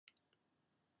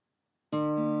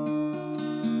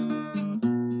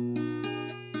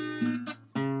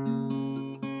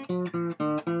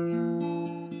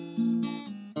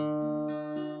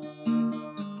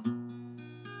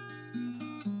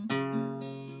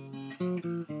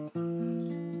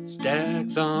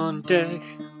Stacks on deck,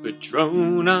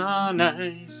 Patron on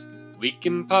ice. We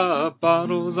can pop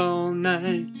bottles all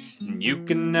night, and you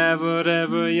can have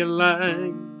whatever you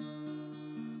like.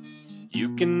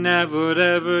 You can have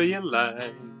whatever you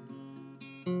like.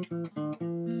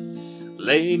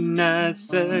 Late night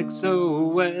sex, so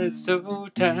wet, so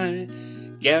tight.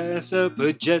 Gas up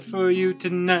a jet for you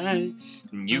tonight,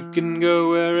 and you can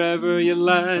go wherever you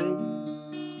like.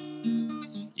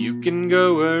 You can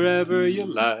go wherever you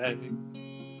like.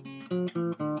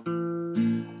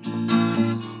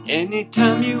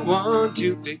 Anytime you want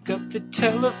to pick up the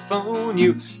telephone,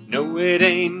 you know it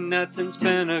ain't nothing,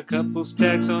 spend a couple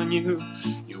stacks on you.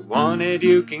 You want it,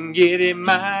 you can get it,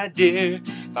 my dear.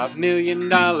 $5 million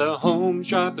homes,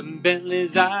 dropping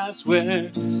Bentleys, I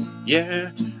swear.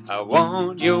 Yeah, I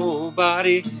want your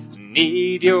body,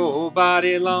 need your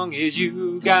body. Long as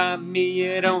you got me,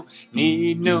 you don't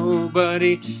need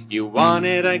nobody. You want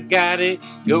it, I got it,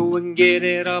 go and get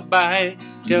it, I'll buy it.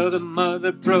 Tell the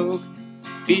mother broke,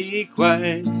 be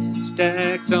quiet.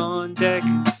 Stacks on deck,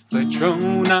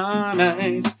 Patron on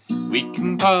ice. We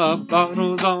can pop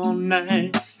bottles all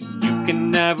night. You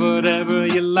can have whatever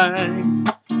you like.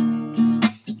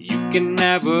 You can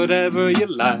have whatever you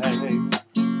like.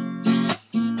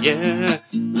 Yeah,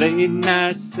 late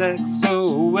night sex,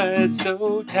 so wet,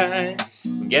 so tight.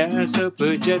 Gas up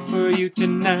a jet for you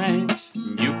tonight.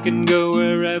 You can go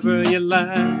wherever you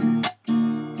like.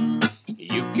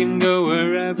 You can go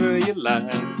wherever you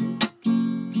like.